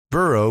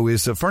Burrow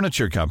is a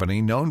furniture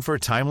company known for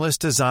timeless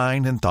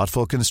design and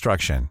thoughtful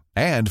construction,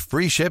 and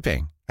free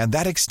shipping, and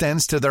that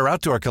extends to their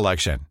outdoor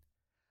collection.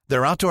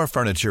 Their outdoor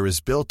furniture is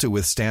built to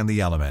withstand the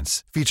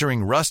elements,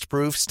 featuring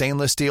rust-proof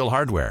stainless steel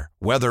hardware,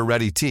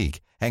 weather-ready teak,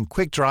 and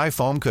quick-dry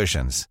foam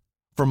cushions.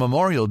 For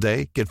Memorial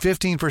Day, get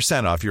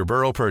 15% off your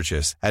Burrow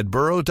purchase at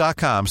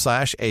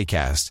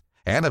burrow.com/ACAST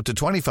and up to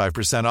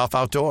 25% off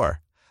outdoor.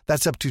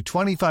 That's up to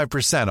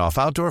 25% off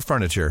outdoor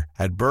furniture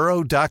at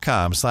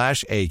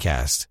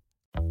burrow.com/ACAST.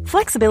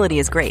 Flexibility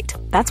is great.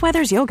 That's why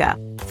there's yoga.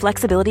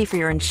 Flexibility for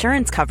your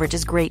insurance coverage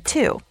is great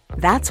too.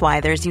 That's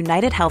why there's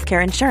United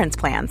Healthcare Insurance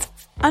Plans.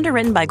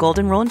 Underwritten by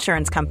Golden Rule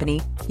Insurance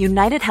Company,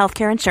 United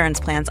Healthcare Insurance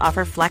Plans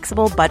offer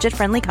flexible,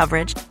 budget-friendly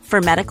coverage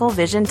for medical,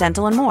 vision,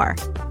 dental, and more.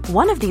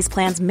 One of these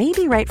plans may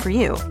be right for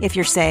you if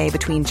you're, say,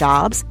 between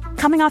jobs,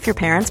 coming off your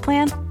parents'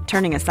 plan,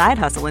 turning a side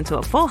hustle into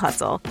a full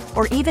hustle,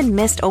 or even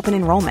missed open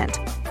enrollment.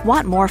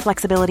 Want more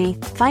flexibility?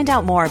 Find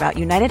out more about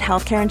United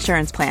Healthcare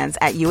Insurance Plans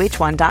at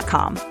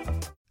uh1.com.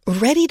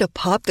 Ready to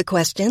pop the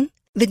question?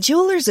 The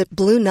jewelers at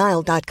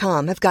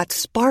BlueNile.com have got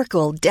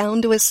sparkle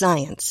down to a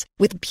science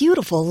with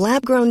beautiful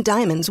lab-grown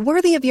diamonds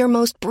worthy of your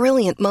most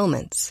brilliant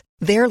moments.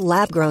 Their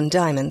lab-grown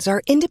diamonds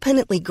are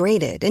independently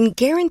graded and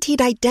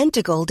guaranteed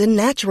identical to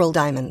natural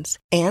diamonds,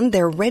 and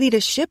they're ready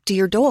to ship to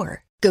your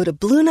door. Go to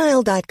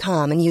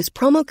BlueNile.com and use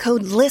promo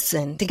code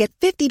LISTEN to get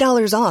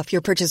 $50 off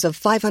your purchase of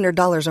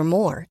 $500 or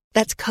more.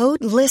 That's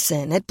code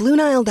LISTEN at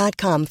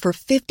BlueNile.com for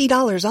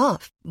 $50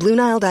 off.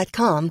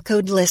 BlueNile.com,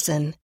 code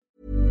LISTEN.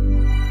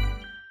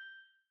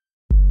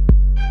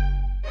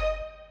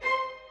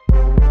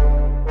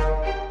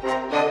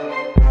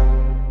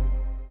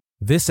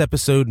 This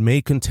episode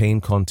may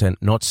contain content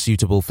not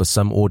suitable for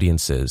some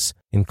audiences,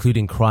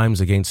 including crimes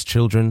against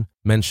children,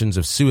 mentions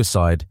of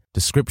suicide,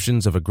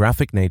 descriptions of a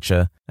graphic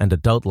nature, and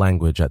adult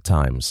language at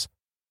times.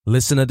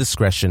 Listener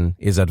discretion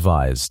is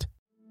advised.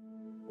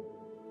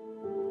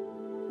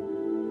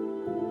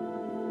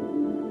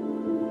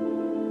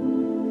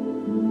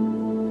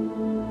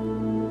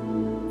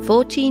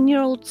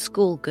 "14-year-old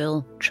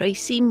schoolgirl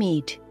Tracey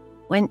Meade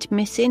went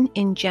missing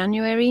in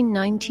January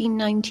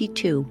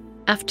 1992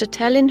 after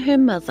telling her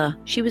mother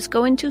she was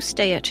going to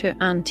stay at her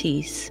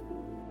auntie's.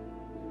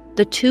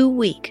 The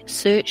 2-week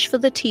search for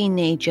the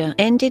teenager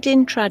ended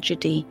in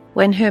tragedy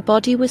when her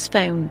body was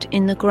found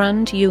in the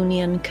Grand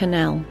Union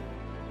Canal.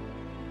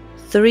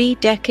 3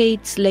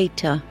 decades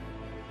later,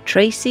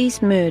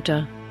 Tracey's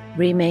murder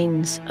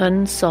remains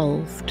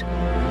unsolved.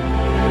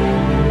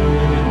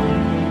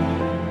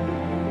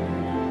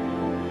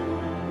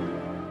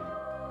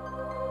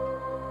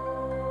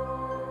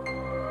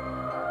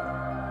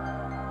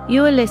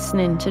 You are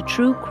listening to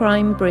True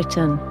Crime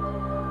Britain.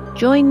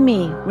 Join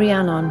me,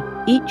 Rhiannon,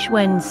 each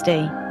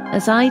Wednesday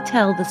as I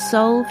tell the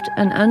solved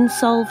and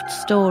unsolved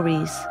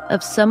stories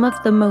of some of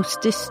the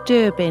most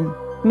disturbing,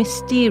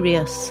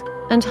 mysterious,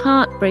 and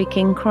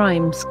heartbreaking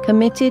crimes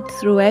committed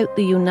throughout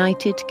the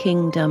United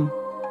Kingdom.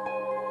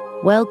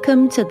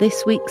 Welcome to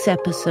this week's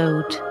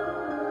episode.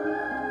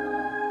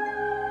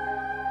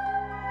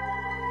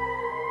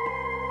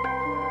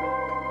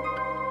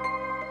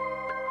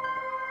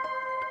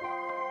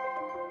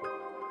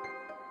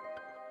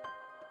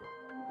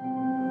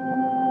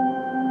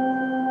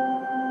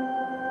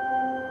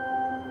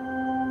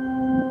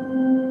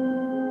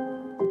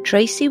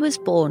 Tracey was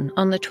born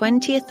on the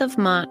 20th of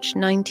March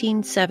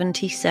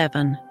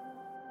 1977.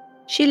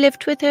 She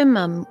lived with her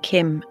mum,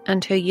 Kim,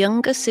 and her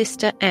younger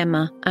sister,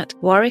 Emma, at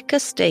Warwick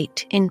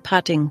Estate in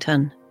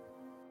Paddington.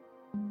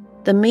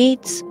 The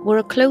Meades were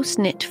a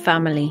close-knit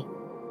family,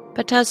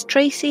 but as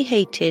Tracey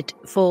hated,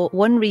 for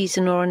one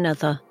reason or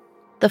another,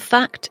 the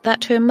fact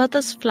that her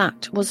mother's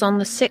flat was on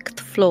the 6th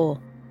floor,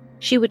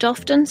 she would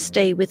often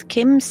stay with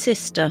Kim's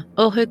sister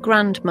or her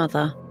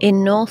grandmother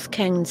in North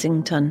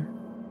Kensington.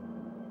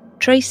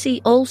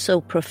 Tracey also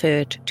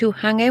preferred to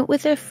hang out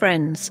with her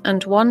friends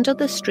and wander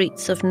the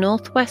streets of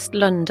northwest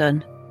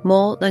London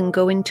more than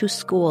going to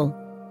school,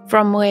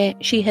 from where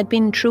she had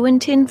been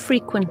truant in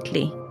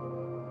frequently.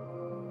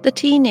 The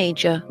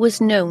teenager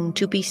was known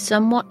to be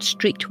somewhat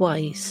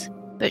streetwise,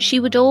 but she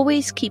would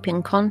always keep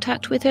in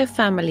contact with her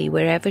family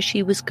wherever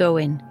she was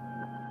going.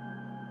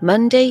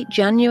 Monday,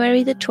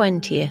 January the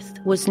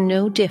 20th was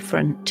no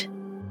different.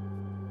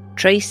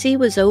 Tracey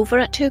was over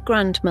at her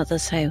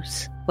grandmother's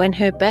house when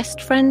her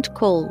best friend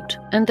called,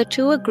 and the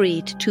two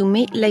agreed to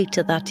meet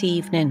later that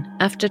evening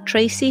after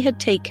Tracey had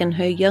taken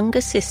her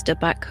younger sister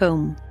back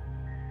home.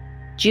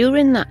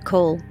 During that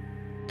call,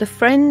 the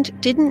friend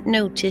didn't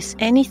notice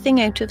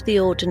anything out of the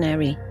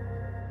ordinary,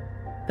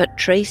 but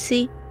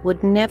Tracey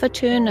would never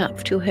turn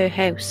up to her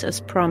house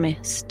as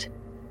promised.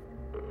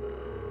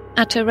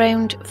 At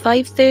around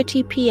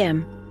 5:30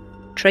 p.m,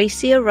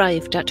 Tracey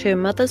arrived at her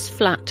mother's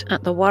flat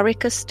at the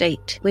Warwick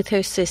Estate with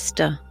her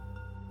sister,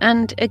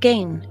 and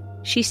again,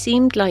 she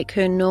seemed like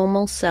her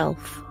normal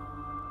self.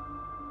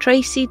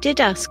 Tracey did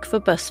ask for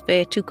bus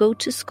fare to go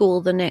to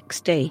school the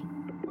next day,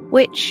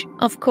 which,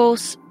 of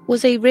course,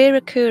 was a rare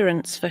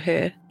occurrence for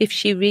her if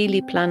she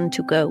really planned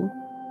to go.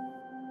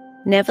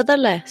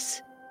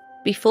 Nevertheless,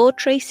 Before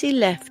Tracey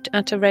left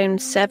at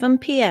around 7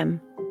 p.m,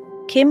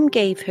 Kim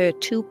gave her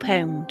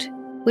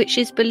 £2, which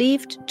is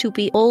believed to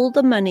be all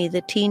the money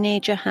the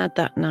teenager had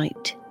that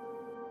night.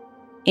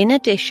 In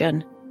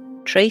addition,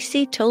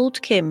 Tracey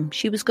told Kim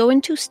she was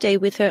going to stay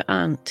with her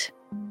aunt.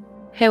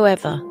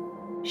 However,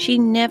 she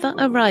never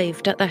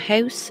arrived at the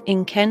house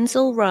in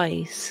Kensal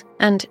Rise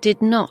and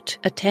did not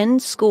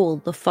attend school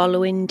the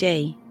following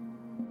day.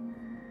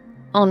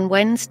 On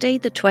Wednesday,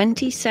 the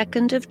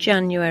 22nd of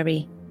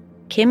January,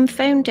 Kim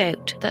found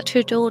out that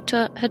her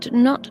daughter had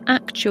not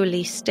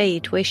actually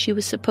stayed where she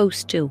was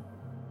supposed to,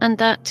 and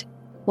that,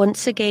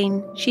 once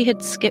again, she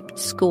had skipped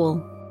school.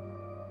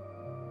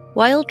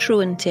 While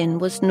truanting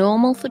was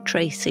normal for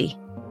Tracey,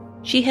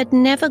 she had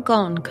never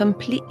gone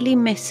completely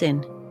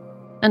missing,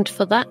 and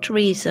for that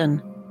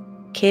reason,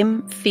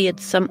 Kim feared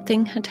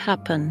something had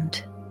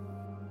happened.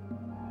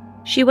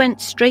 She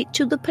went straight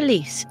to the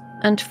police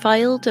and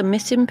filed a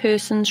missing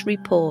persons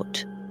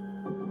report.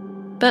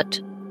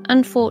 But,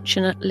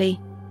 unfortunately,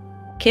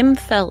 Kim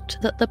felt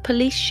that the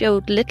police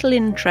showed little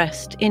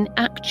interest in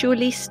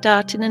actually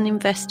starting an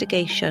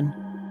investigation.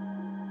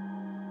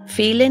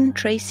 Feeling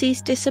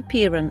Tracey's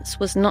disappearance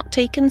was not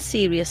taken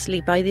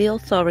seriously by the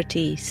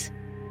authorities,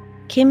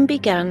 Kim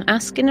began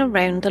asking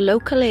around the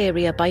local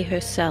area by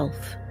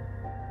herself.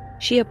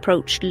 She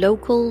approached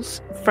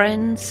locals,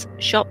 friends,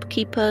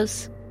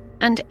 shopkeepers,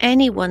 and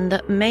anyone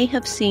that may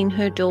have seen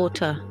her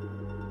daughter.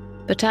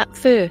 But at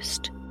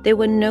first, there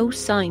were no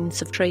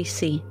signs of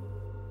Tracey.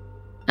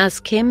 As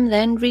Kim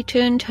then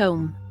returned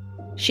home,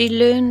 she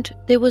learned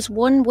there was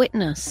one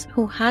witness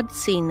who had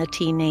seen the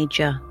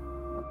teenager.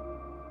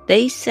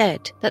 They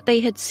said that they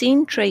had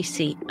seen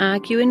Tracey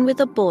arguing with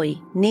a boy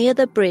near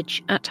the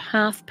bridge at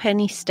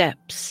Halfpenny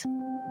Steps.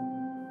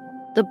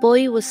 The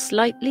boy was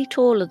slightly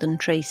taller than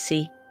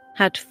Tracey,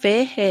 had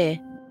fair hair,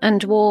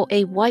 and wore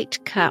a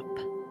white cap.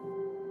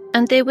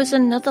 And there was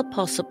another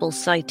possible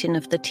sighting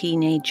of the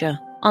teenager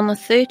on the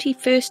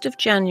 31st of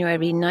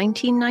January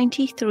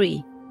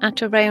 1993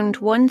 at around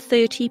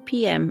 1:30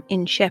 p.m.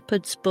 in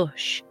Shepherd's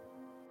Bush.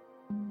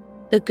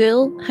 The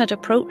girl had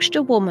approached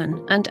a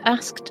woman and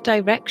asked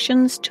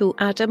directions to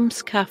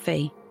Adam's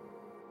Cafe.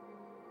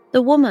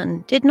 The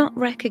woman did not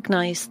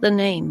recognise the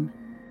name,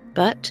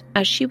 but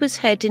as she was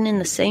heading in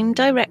the same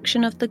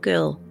direction of the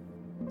girl,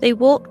 they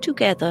walked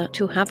together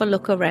to have a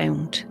look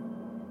around.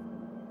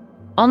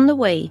 On the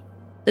way,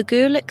 the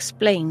girl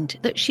explained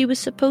that she was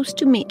supposed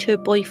to meet her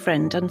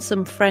boyfriend and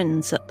some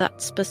friends at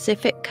that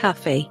specific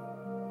cafe.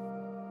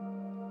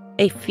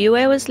 A few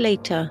hours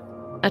later,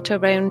 at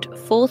around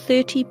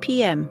 4:30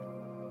 p.m,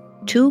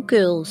 two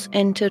girls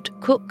entered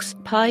Cook's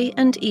Pie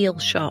and Eel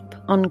Shop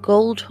on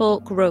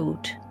Goldhawk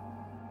Road.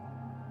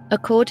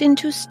 According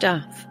to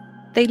staff,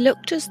 they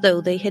looked as though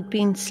they had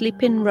been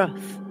sleeping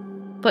rough,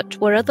 but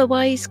were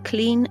otherwise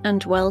clean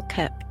and well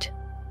kept.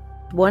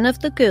 One of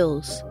the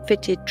girls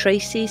fitted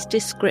Tracey's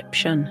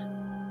description.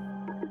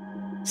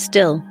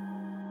 Still,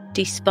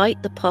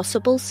 despite the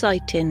possible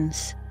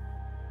sightings,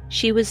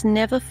 she was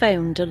never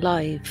found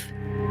alive.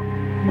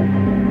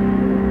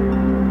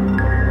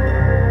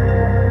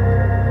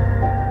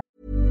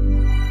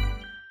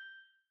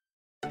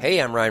 Hey,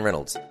 I'm Ryan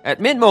Reynolds. At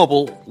Mint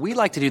Mobile, we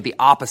like to do the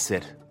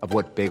opposite of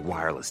what Big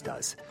Wireless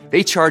does.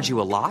 They charge you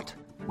a lot,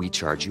 we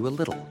charge you a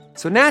little.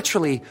 So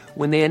naturally,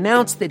 when they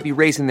announced they'd be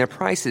raising their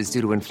prices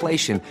due to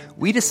inflation,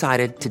 we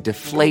decided to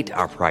deflate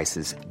our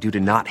prices due to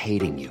not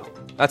hating you.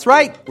 That's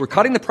right. We're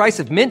cutting the price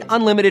of Mint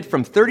Unlimited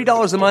from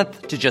 $30 a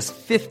month to just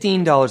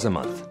 $15 a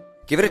month.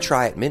 Give it a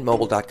try at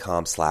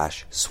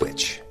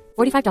mintmobile.com/switch.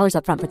 $45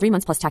 up front for 3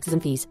 months plus taxes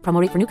and fees. Promo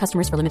rate for new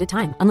customers for limited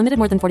time. Unlimited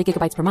more than 40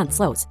 gigabytes per month.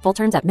 Slows full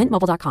terms at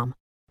mintmobile.com.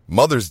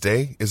 Mother's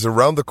Day is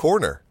around the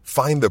corner.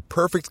 Find the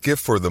perfect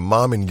gift for the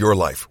mom in your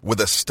life with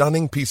a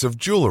stunning piece of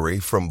jewelry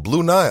from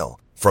Blue Nile.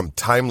 From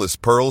timeless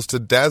pearls to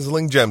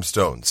dazzling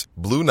gemstones,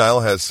 Blue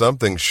Nile has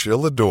something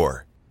she'll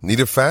adore.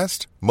 Need it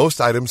fast?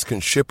 Most items can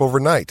ship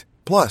overnight.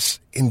 Plus,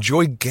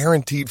 enjoy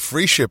guaranteed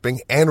free shipping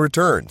and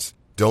returns.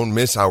 Don't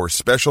miss our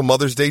special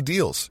Mother's Day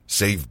deals.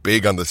 Save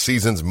big on the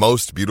season's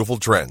most beautiful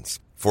trends.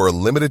 For a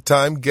limited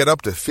time, get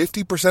up to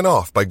 50%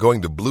 off by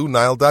going to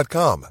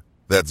BlueNile.com.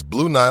 That's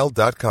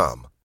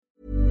BlueNile.com.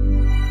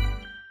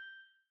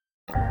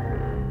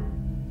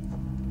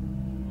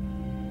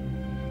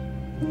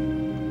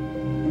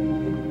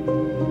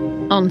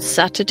 On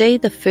Saturday,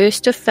 the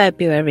 1st of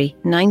February,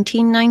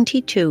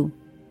 1992,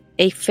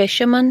 a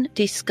fisherman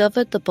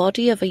discovered the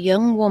body of a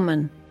young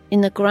woman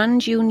in the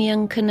Grand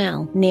Union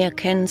Canal near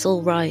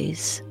Kensal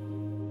Rise.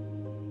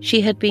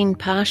 She had been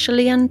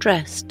partially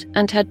undressed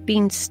and had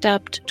been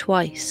stabbed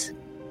twice,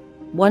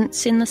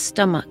 once in the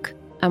stomach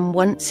and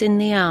once in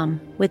the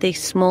arm with a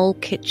small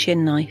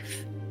kitchen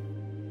knife.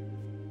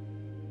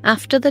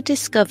 After the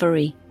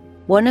discovery,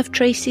 one of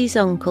Tracey's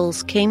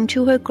uncles came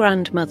to her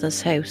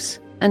grandmother's house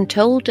and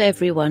told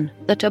everyone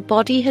that a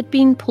body had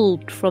been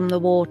pulled from the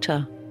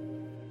water.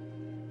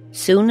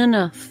 Soon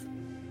enough,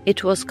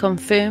 it was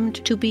confirmed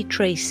to be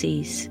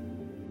Tracey's.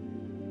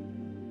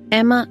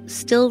 Emma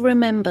still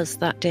remembers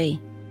that day.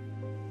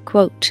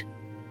 Quote,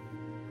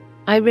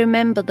 I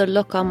remember the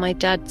look on my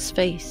dad's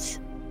face.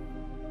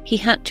 He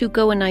had to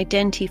go and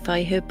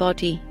identify her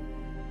body.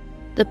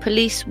 The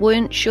police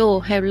weren't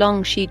sure how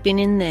long she'd been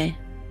in there.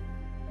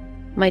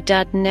 My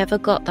dad never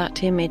got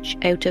that image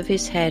out of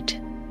his head.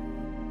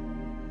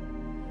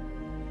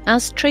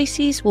 As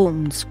Tracey's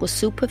wounds were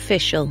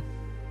superficial,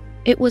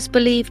 it was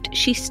believed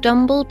she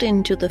stumbled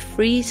into the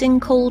freezing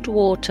cold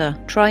water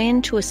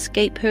trying to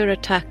escape her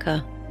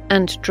attacker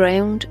and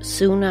drowned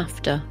soon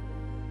after.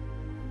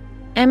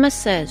 Emma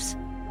says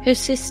her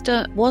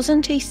sister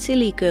wasn't a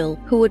silly girl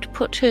who would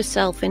put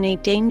herself in a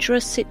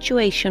dangerous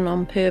situation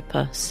on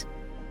purpose,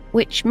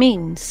 which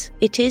means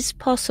it is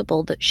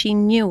possible that she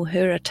knew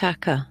her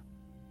attacker.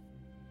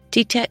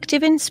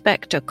 Detective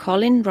Inspector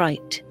Colin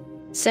Wright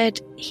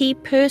said he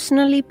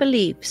personally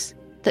believes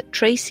that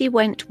Tracey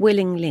went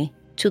willingly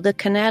to the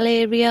canal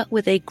area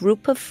with a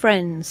group of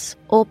friends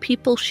or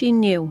people she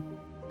knew,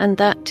 and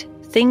that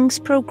things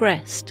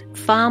progressed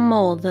far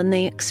more than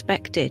they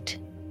expected.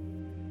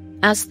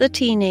 As the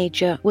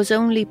teenager was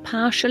only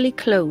partially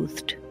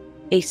clothed,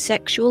 a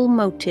sexual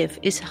motive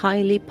is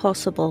highly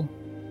possible,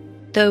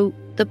 though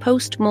the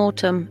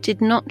post-mortem did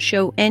not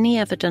show any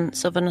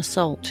evidence of an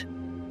assault.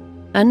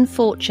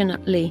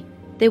 Unfortunately,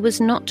 there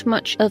was not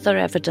much other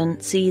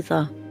evidence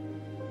either.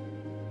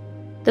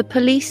 The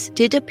police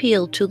did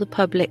appeal to the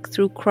public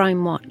through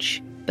Crime Watch,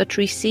 but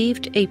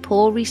received a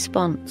poor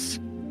response.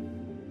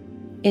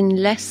 In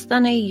less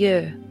than a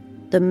year,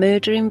 the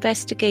murder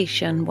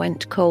investigation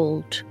went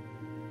cold.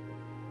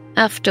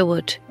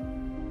 Afterward,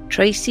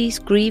 Tracey's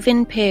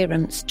grieving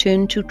parents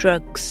turned to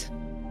drugs,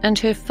 and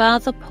her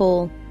father,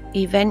 Paul,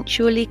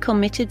 eventually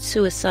committed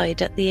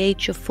suicide at the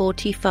age of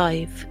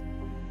 45.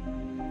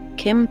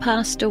 Kim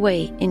passed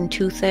away in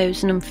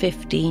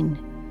 2015.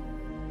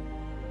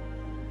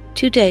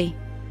 Today,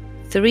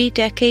 3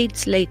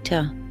 decades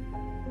later,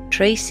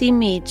 Tracey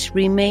Meade's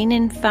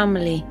remaining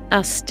family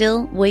are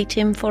still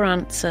waiting for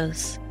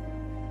answers.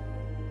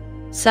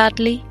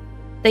 Sadly,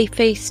 they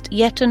faced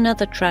yet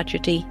another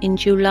tragedy in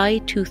July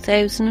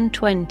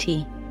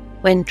 2020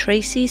 when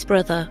Tracey's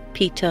brother,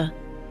 Peter,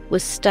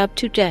 was stabbed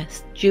to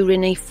death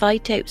during a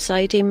fight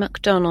outside a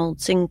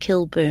McDonald's in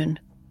Kilburn.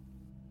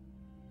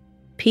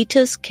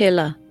 Peter's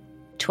killer,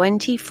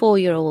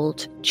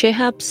 24-year-old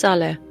Chihab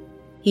Saleh,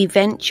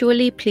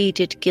 eventually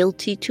pleaded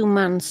guilty to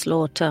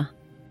manslaughter.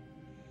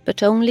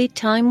 But only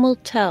time will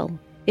tell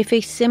if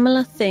a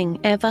similar thing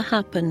ever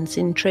happens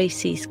in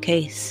Tracey's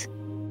case,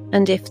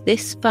 and if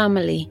this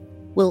family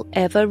will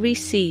ever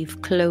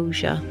receive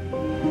closure.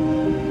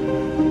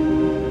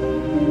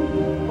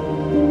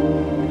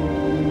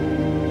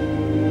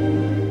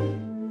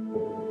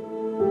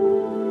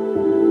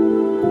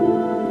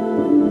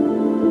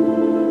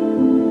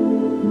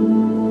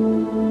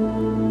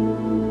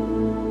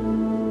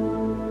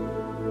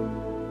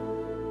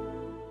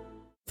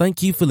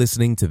 Thank you for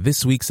listening to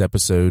this week's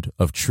episode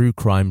of True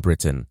Crime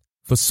Britain.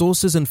 For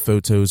sources and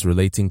photos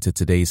relating to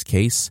today's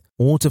case,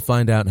 or to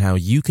find out how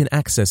you can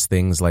access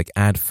things like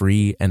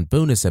ad-free and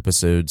bonus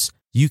episodes,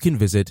 you can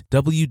visit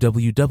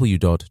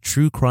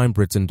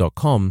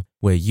www.truecrimebritain.com,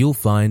 where you'll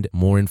find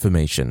more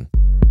information.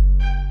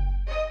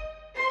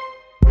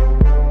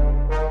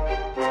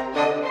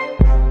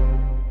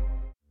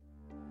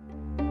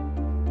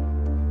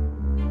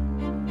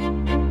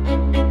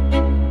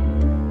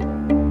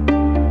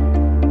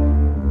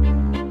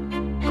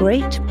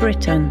 Great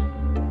Britain,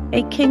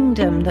 a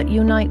kingdom that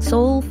unites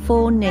all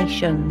 4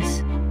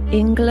 nations,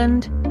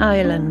 England,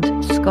 Ireland,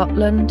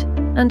 Scotland,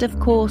 and of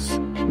course,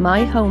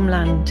 my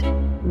homeland,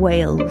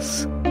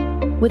 Wales.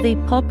 With a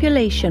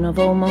population of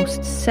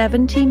almost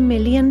 70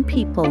 million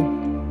people,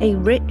 a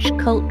rich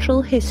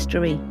cultural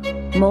history,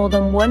 more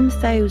than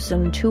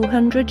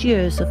 1,200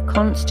 years of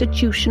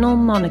constitutional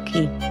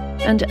monarchy,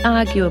 and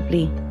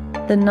arguably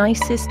the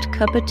nicest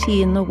cup of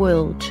tea in the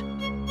world,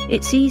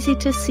 it's easy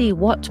to see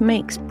what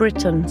makes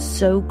Britain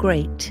so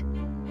great.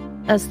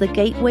 As the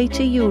gateway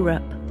to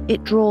Europe,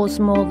 it draws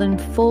more than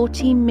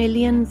 40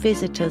 million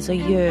visitors a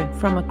year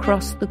from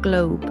across the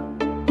globe,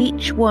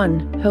 each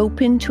one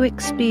hoping to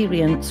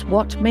experience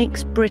what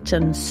makes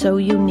Britain so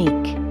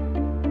unique.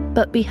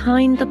 But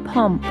behind the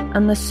pomp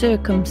and the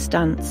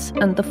circumstance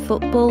and the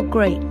football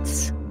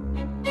greats,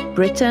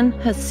 Britain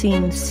has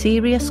seen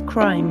serious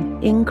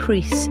crime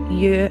increase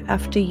year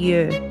after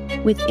year,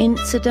 with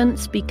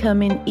incidents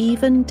becoming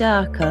even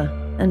darker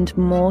and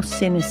more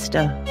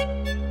sinister.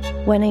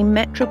 When a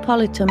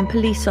Metropolitan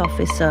Police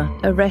officer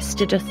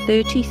arrested a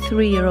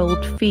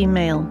 33-year-old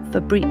female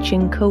for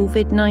breaching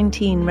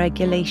COVID-19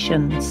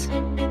 regulations,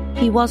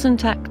 he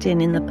wasn't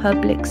acting in the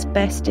public's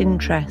best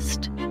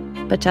interest,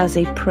 but as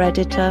a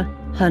predator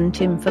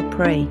hunting for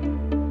prey.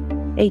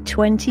 A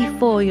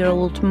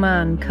 24-year-old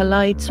man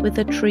collides with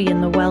a tree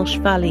in the Welsh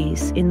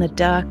valleys in the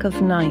dark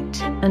of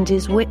night and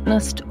is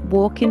witnessed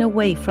walking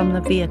away from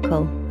the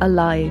vehicle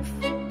alive.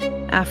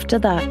 After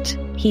that,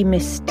 he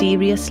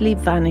mysteriously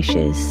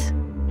vanishes.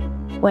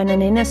 When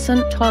an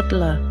innocent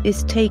toddler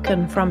is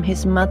taken from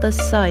his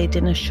mother's side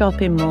in a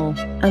shopping mall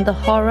and the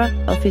horror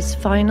of his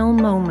final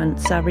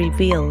moments are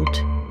revealed,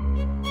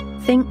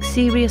 Think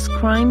serious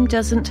crime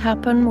doesn't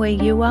happen where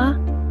you are?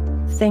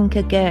 Think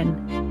again.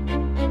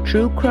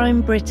 True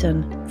Crime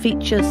Britain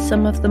features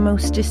some of the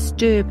most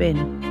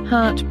disturbing,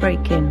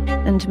 heartbreaking,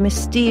 and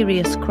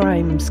mysterious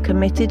crimes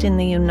committed in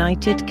the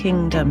United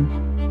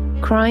Kingdom.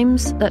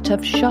 Crimes that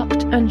have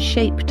shocked and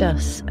shaped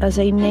us as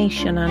a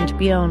nation and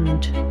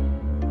beyond.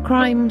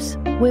 Crimes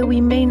where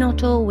we may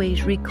not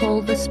always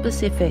recall the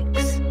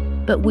specifics,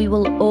 but we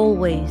will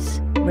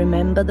always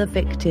remember the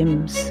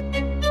victims.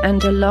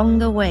 And along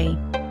the way,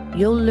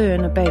 you'll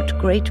learn about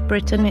Great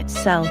Britain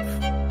itself,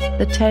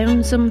 the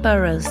towns and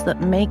boroughs that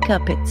make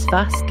up its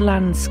vast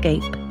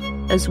landscape,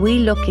 as we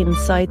look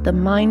inside the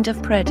mind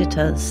of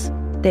predators,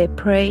 their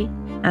prey,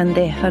 and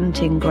their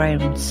hunting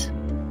grounds.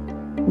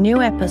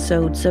 New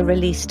episodes are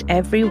released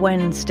every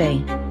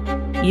Wednesday.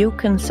 You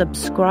can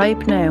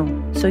subscribe now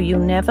so you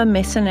never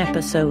miss an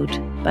episode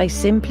by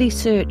simply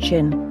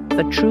searching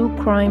for True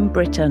Crime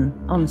Britain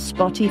on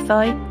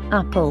Spotify,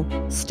 Apple,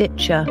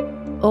 Stitcher,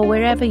 or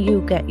wherever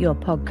you get your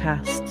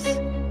podcasts.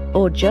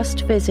 Or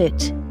just visit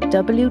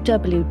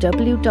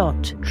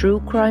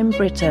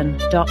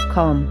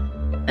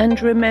www.truecrimebritain.com.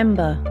 And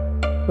remember,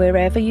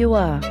 wherever you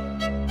are,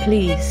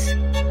 please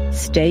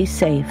stay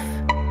safe.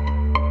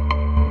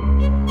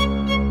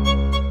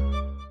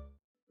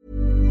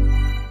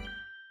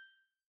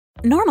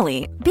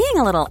 Normally, being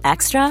a little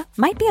extra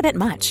might be a bit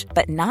much,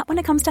 but not when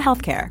it comes to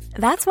healthcare.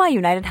 That's why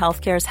United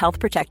Healthcare's Health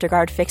Protector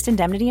Guard fixed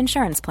indemnity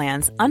insurance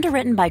plans,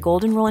 underwritten by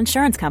Golden Rule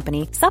Insurance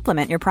Company,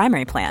 supplement your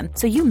primary plan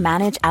so you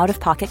manage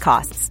out-of-pocket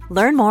costs.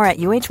 Learn more at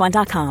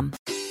uh1.com.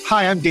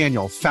 Hi, I'm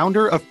Daniel,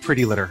 founder of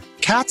Pretty Litter.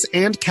 Cats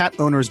and cat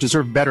owners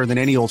deserve better than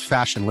any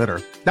old-fashioned litter.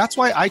 That's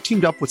why I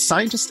teamed up with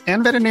scientists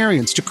and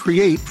veterinarians to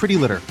create Pretty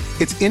Litter.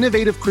 Its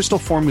innovative crystal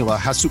formula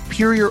has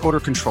superior odor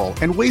control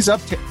and weighs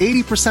up to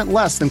 80%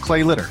 less than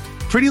clay litter.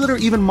 Pretty Litter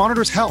even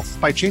monitors health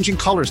by changing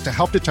colors to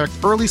help detect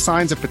early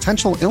signs of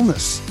potential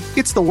illness.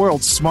 It's the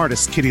world's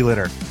smartest kitty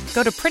litter.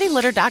 Go to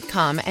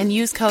prettylitter.com and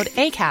use code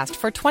ACAST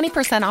for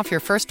 20% off your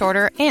first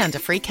order and a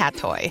free cat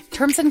toy.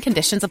 Terms and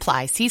conditions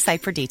apply. See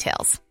site for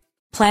details.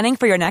 Planning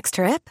for your next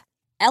trip?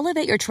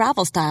 Elevate your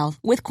travel style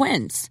with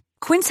Quince.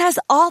 Quince has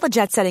all the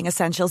jet-setting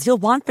essentials you'll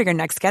want for your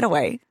next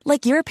getaway,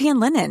 like European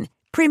linen,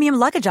 premium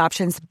luggage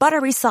options,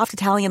 buttery soft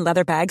Italian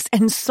leather bags,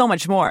 and so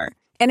much more.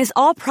 And is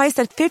all priced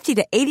at 50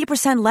 to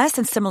 80% less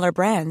than similar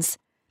brands.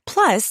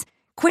 Plus,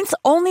 Quince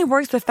only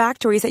works with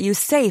factories that use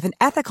safe and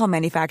ethical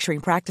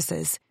manufacturing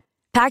practices.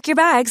 Pack your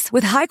bags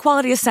with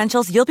high-quality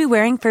essentials you'll be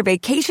wearing for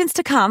vacations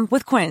to come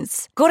with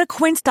Quince. Go to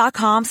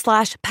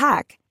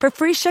quince.com/pack for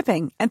free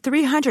shipping and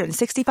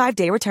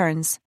 365-day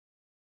returns.